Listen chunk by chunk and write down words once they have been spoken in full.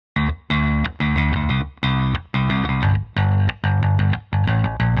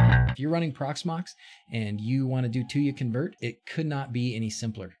you're running Proxmox and you want to do Tuya-Convert, it could not be any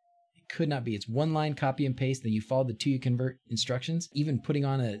simpler. It could not be. It's one line copy and paste, then you follow the Tuya-Convert instructions. Even putting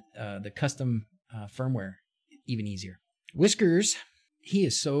on the custom firmware, even easier. Whiskerz, he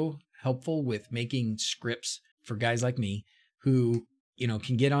is so helpful with making scripts for guys like me who, you know,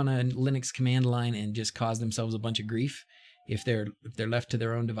 can get on a Linux command line and just cause themselves a bunch of grief if they're left to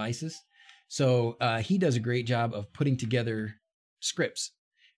their own devices. So he does a great job of putting together scripts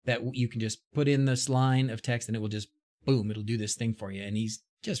that you can just put in this line of text and it will just, boom, it'll do this thing for you. And he's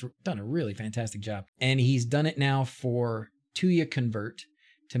just done a really fantastic job. And he's done it now for Tuya-Convert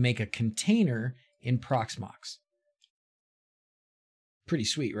to make a container in Proxmox. Pretty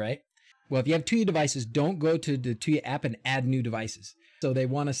sweet, right? Well, if you have Tuya devices, don't go to the Tuya app and add new devices. So they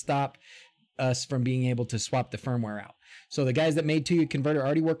want to stop us from being able to swap the firmware out. So the guys that made Tuya-Convert are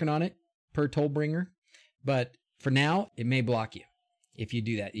already working on it per Tollbringer, but for now, it may block you if you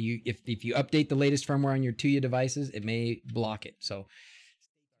do that. If you update the latest firmware on your Tuya devices, it may block it. So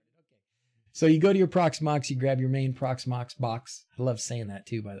you go to your Proxmox, you grab your main Proxmox box. I love saying that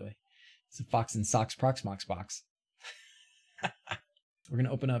too, by the way. It's a Fox and Socks Proxmox box. We're going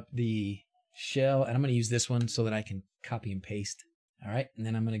to open up the shell, and I'm going to use this one so that I can copy and paste. All right, and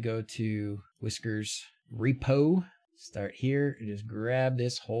then I'm going to go to Whiskerz repo. Start here and just grab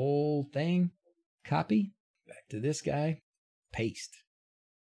this whole thing, copy, back to this guy, paste.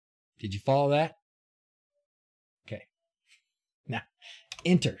 Did you follow that? Okay. Now,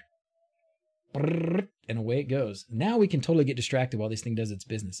 enter. And away it goes. Now we can totally get distracted while this thing does its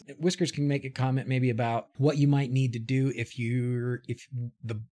business. Whiskerz can make a comment maybe about what you might need to do if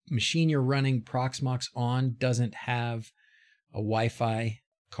the machine you're running Proxmox on doesn't have a Wi-Fi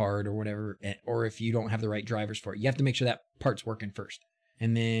card or whatever, or if you don't have the right drivers for it. You have to make sure that part's working first.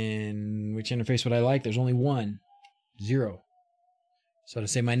 And then which interface would I like? There's only one, 0. So to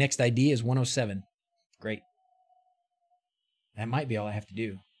say my next ID is 107. Great. That might be all I have to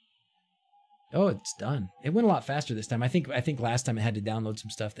do. Oh, it's done. It went a lot faster this time. I think last time it had to download some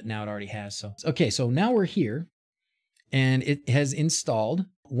stuff that now it already has. So okay, so now we're here and it has installed.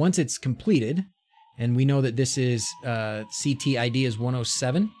 Once it's completed, and we know that this is CT ID is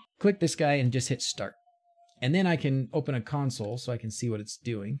 107. Click this guy and just hit start. And then I can open a console so I can see what it's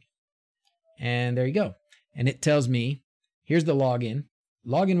doing. And there you go. And it tells me, here's the login.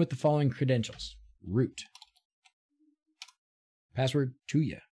 Log in with the following credentials. Root. Password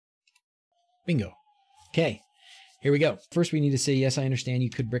Tuya. Bingo. Okay, here we go. First we need to say, yes, I understand you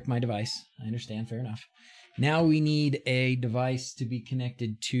could brick my device. I understand, fair enough. Now we need a device to be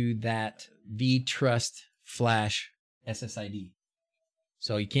connected to that vtrust flash SSID.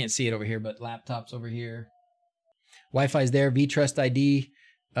 So you can't see it over here, but laptop's over here. Wi-Fi's there, vtrust ID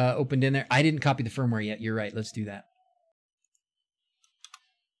opened in there. I didn't copy the firmware yet. You're right. Let's do that.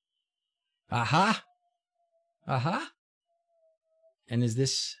 Aha. Aha. And is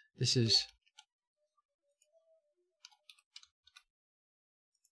this is...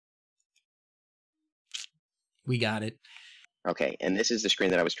 We got it. Okay, and this is the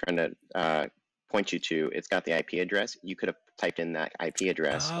screen that I was trying to point you to. It's got the IP address. You could have typed in that IP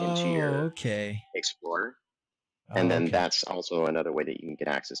address into your Explorer. And then that's also another way that you can get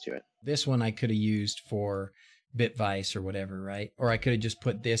access to it. This one I could have used for Bitvice or whatever, right? Or I could have just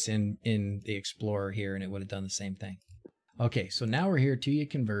put this in the Explorer here and it would have done the same thing. Okay, so now we're here,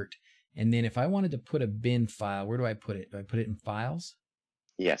 Tuya-Convert. And then if I wanted to put a bin file, where do I put it? Do I put it in Files?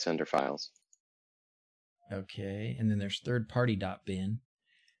 Yes, under Files. Okay, and then there's third-party.bin.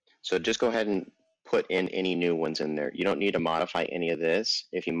 So just go ahead and put in any new ones in there. You don't need to modify any of this.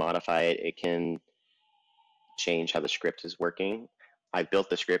 If you modify it, it can change how the script is working. I built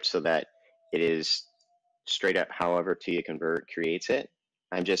the script so that it is straight up however Tuya-Convert creates it.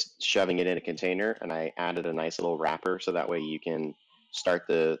 I'm just shoving it in a container, and I added a nice little wrapper so that way you can start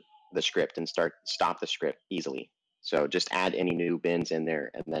the script and stop the script easily. So just add any new bins in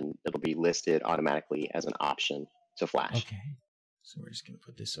there, and then it'll be listed automatically as an option to flash. Okay, so we're just going to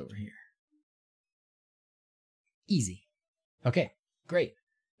put this over here. Easy. Okay, great.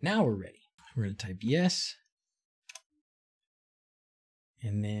 Now we're ready. We're going to type yes.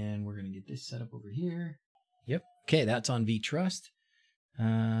 And then we're going to get this set up over here. Yep. Okay, that's on vtrust.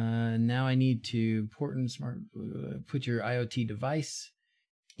 Now I need to put your IoT device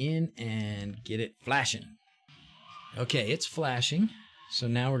in and get it flashing. Okay, it's flashing. So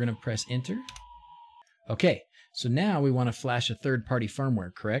now we're going to press enter. Okay, so now we want to flash a third-party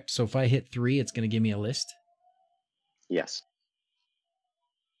firmware, correct? So if I hit 3, it's going to give me a list? Yes.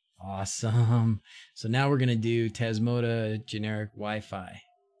 Awesome. So now we're going to do Tasmota generic Wi-Fi.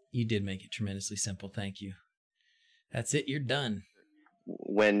 You did make it tremendously simple. Thank you. That's it. You're done.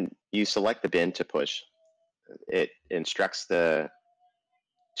 When You select the bin to push. It instructs the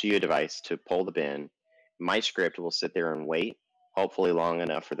Tuya device to pull the bin. My script will sit there and wait, hopefully long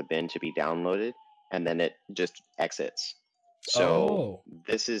enough for the bin to be downloaded, and then it just exits. So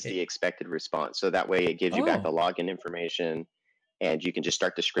this is the expected response. So that way it gives you back the login information, and you can just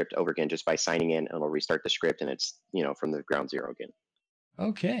start the script over again just by signing in, and it'll restart the script, and it's, you know, from the ground zero again.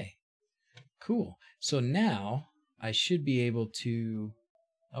 Okay, cool. So now I should be able to,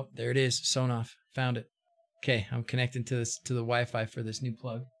 oh, there it is, Sonoff, found it. Okay, I'm connecting to this, to the Wi-Fi for this new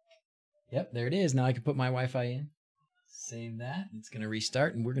plug. Yep, there it is. Now I can put my Wi-Fi in. Save that. It's going to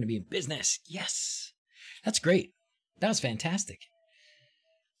restart, and we're going to be in business. Yes, that's great. That was fantastic.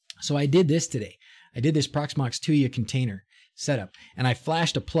 So I did this today. I did this Proxmox Tuya container setup, and I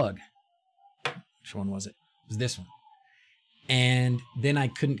flashed a plug. Which one was it? It was this one. And then I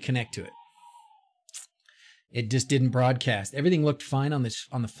couldn't connect to it. It just didn't broadcast. Everything looked fine on this,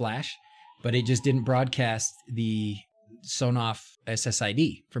 on the flash, but it just didn't broadcast the Sonoff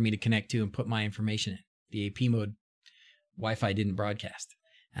SSID for me to connect to and put my information in. The AP mode Wi-Fi didn't broadcast,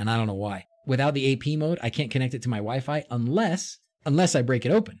 and I don't know why. Without the AP mode, I can't connect it to my Wi-Fi unless I break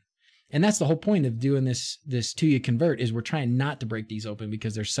it open. And that's the whole point of doing this Tuya-Convert, is we're trying not to break these open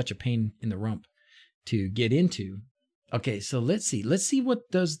because there's such a pain in the rump to get into. Okay, so let's see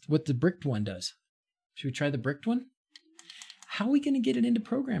what the bricked one does. Should we try the bricked one? How are we going to get it into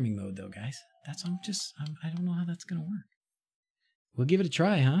programming mode though, guys? I don't know how that's going to work. We'll give it a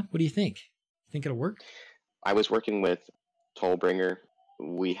try, huh? What do you think? Think it'll work? I was working with Tollbringer.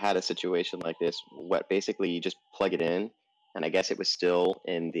 We had a situation like this. What basically you just plug it in, and I guess it was still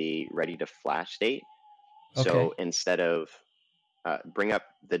in the ready to flash state. Okay. So instead of bring up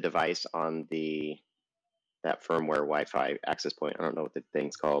the device on that firmware Wi-Fi access point, I don't know what the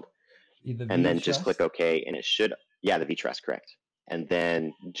thing's called, and then just click OK, and it should, yeah, the vTrust, correct. And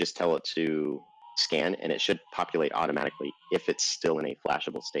then just tell it to scan, and it should populate automatically if it's still in a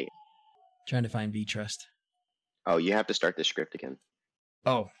flashable state. Trying to find vTrust. Oh, you have to start the script again.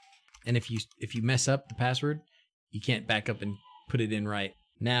 Oh, and if you mess up the password, you can't back up and put it in right.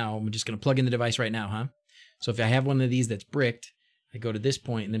 Now, I'm just going to plug in the device right now, huh? So if I have one of these that's bricked, I go to this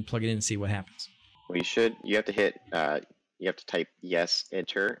point and then plug it in and see what happens. Well, you have to hit, you have to type yes,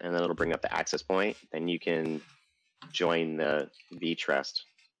 enter, and then it'll bring up the access point. Then you can join the vTrust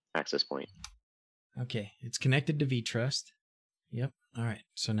access point. Okay, it's connected to vTrust. Yep. All right.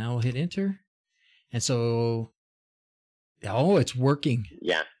 So now we'll hit enter. And so, oh, it's working.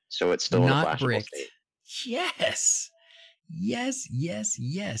 Yeah. So it's still not in a flashable bricked. state. Yes. Yes, yes,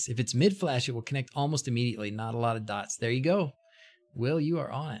 yes. If it's mid-flash, it will connect almost immediately. Not a lot of dots. There you go. Will, you are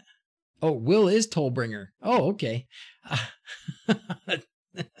on it. Oh, Will is Tollbringer. Oh, okay.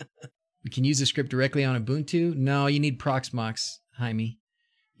 We can use the script directly on Ubuntu. No, you need Proxmox, Jaime.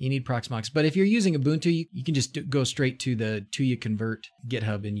 You need Proxmox. But if you're using Ubuntu, you can just go straight to the Tuya-Convert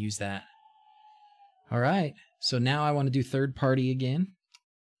GitHub and use that. All right. So now I want to do third party again.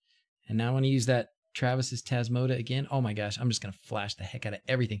 And now I want to use that Travis's Tasmota again. Oh my gosh, I'm just going to flash the heck out of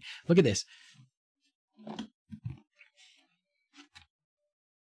everything. Look at this.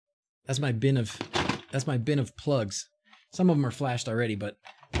 That's my bin of plugs. Some of them are flashed already, but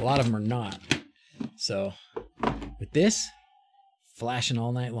a lot of them are not. So with this, flashing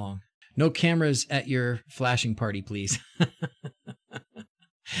all night long. No cameras at your flashing party, please.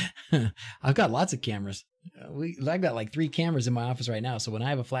 I've got lots of cameras. I've got like 3 cameras in my office right now. So when I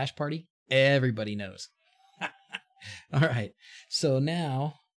have a flash party, everybody knows. All right. So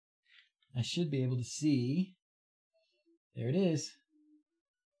now I should be able to see. There it is.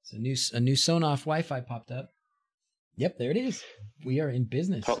 So a new Sonoff Wi-Fi popped up. Yep, there it is. We are in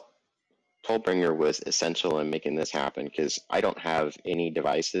business. Tollbringer was essential in making this happen because I don't have any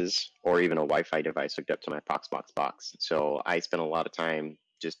devices or even a Wi-Fi device hooked up to my Proxmox box. So I spent a lot of time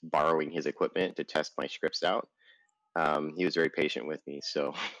just borrowing his equipment to test my scripts out. He was very patient with me,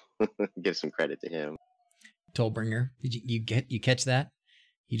 so give some credit to him. Tollbringer, did you catch that?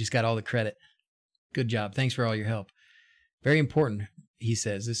 You just got all the credit. Good job. Thanks for all your help. Very important, he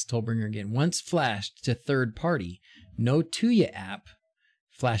says. This is Tollbringer again. Once flashed to third party, no Tuya app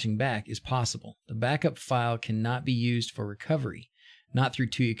flashing back is possible. The backup file cannot be used for recovery, not through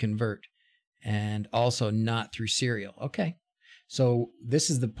Tuya-Convert, and also not through serial. Okay. So this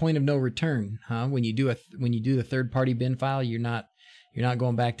is the point of no return, huh? When you do the third party bin file, you're not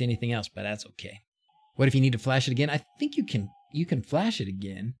going back to anything else, but that's okay. What if you need to flash it again? I think you can flash it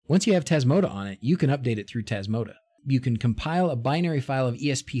again. Once you have Tasmota on it, you can update it through Tasmota. You can compile a binary file of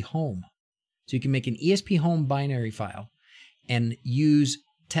ESP home. So you can make an ESP home binary file and use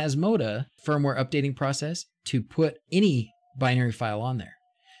Tasmota firmware updating process to put any binary file on there.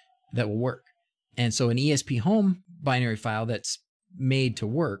 that will work. And so an ESP home binary file that's made to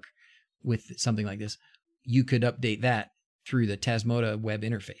work with something like this, you could update that through the Tasmota web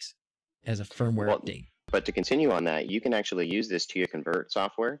interface as a firmware update. But to continue on that, you can actually use this Tuya-Convert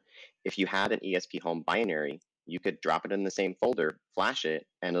software. If you had an ESP home binary, you could drop it in the same folder, flash it,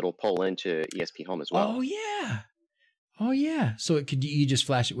 and it'll pull into ESP home as well. Oh yeah. Oh yeah. So it could, you just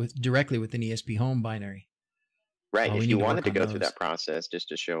flash it directly with an ESP home binary. Right. If you wanted to go through that process just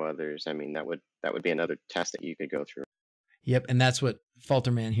to show others, I mean, that would be another test that you could go through. Yep. And that's what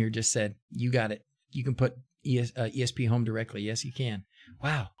Falterman here just said. You got it. You can put ESP home directly. Yes, you can.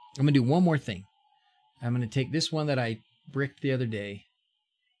 Wow. I'm going to do one more thing. I'm going to take this one that I bricked the other day.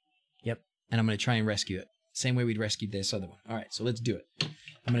 Yep. And I'm going to try and rescue it. Same way we'd rescued this other one. All right. So let's do it.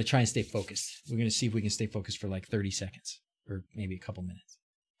 I'm going to try and stay focused. We're going to see if we can stay focused for like 30 seconds or maybe a couple minutes.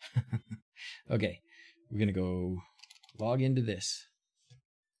 Okay. We're going to go log into this.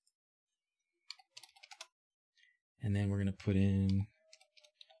 And then we're going to put in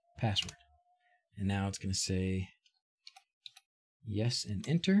password. And now it's going to say yes and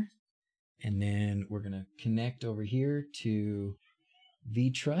enter. And then we're going to connect over here to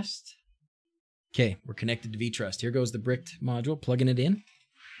vTrust. Okay, we're connected to vTrust. Here goes the bricked module, plugging it in.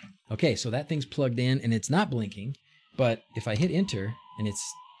 Okay, so that thing's plugged in and it's not blinking. But if I hit enter and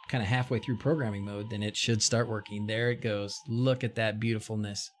it's kind of halfway through programming mode, then it should start working. There it goes. Look at that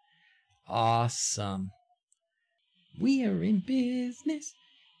beautifulness. Awesome. We are in business.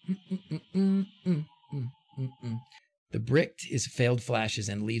 The bricked is failed flashes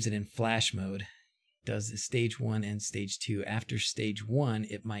and leaves it in flash mode. Does the stage 1 and stage 2. After stage 1,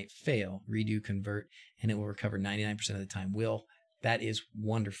 it might fail. Redo convert, and it will recover 99% of the time. Will, that is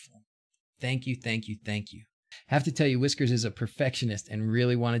wonderful. Thank you, thank you, thank you. Have to tell you, Whiskerz is a perfectionist and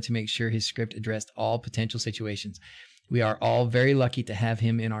really wanted to make sure his script addressed all potential situations. We are all very lucky to have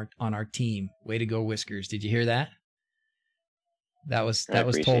him on our team. Way to go, Whiskerz. Did you hear that? That was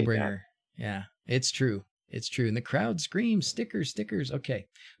Tollbringer. Yeah, it's true. It's true. And the crowd screams, stickers, stickers. Okay.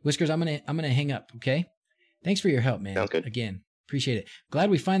 Whiskerz, I'm gonna hang up, okay? Thanks for your help, man. Sounds good. Again, appreciate it. Glad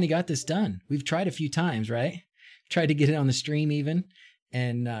we finally got this done. We've tried a few times, right? Tried to get it on the stream even.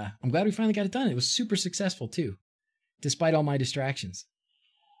 And I'm glad we finally got it done. It was super successful too, despite all my distractions.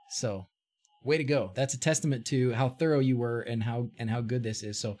 So, way to go. That's a testament to how thorough you were and how good this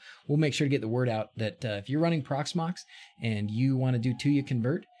is. So we'll make sure to get the word out that if you're running Proxmox and you want to do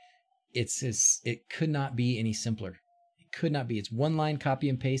Tuya-Convert, it could not be any simpler. It could not be. It's one line copy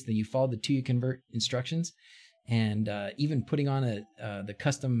and paste. Then you follow the Tuya-Convert instructions, and even putting on the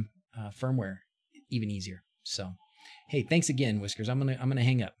custom firmware even easier. So, hey, thanks again, Whiskerz. I'm gonna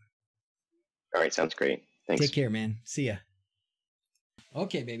hang up. All right, sounds great. Thanks. Take care, man. See ya.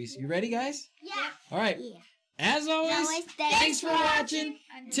 Okay, babies, you ready, guys? Yeah. All right. Yeah. As always, thanks for watching.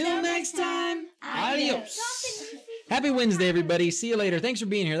 Till next time, adios. Happy Wednesday, everybody. See you later. Thanks for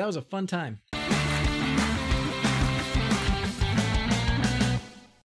being here. That was a fun time.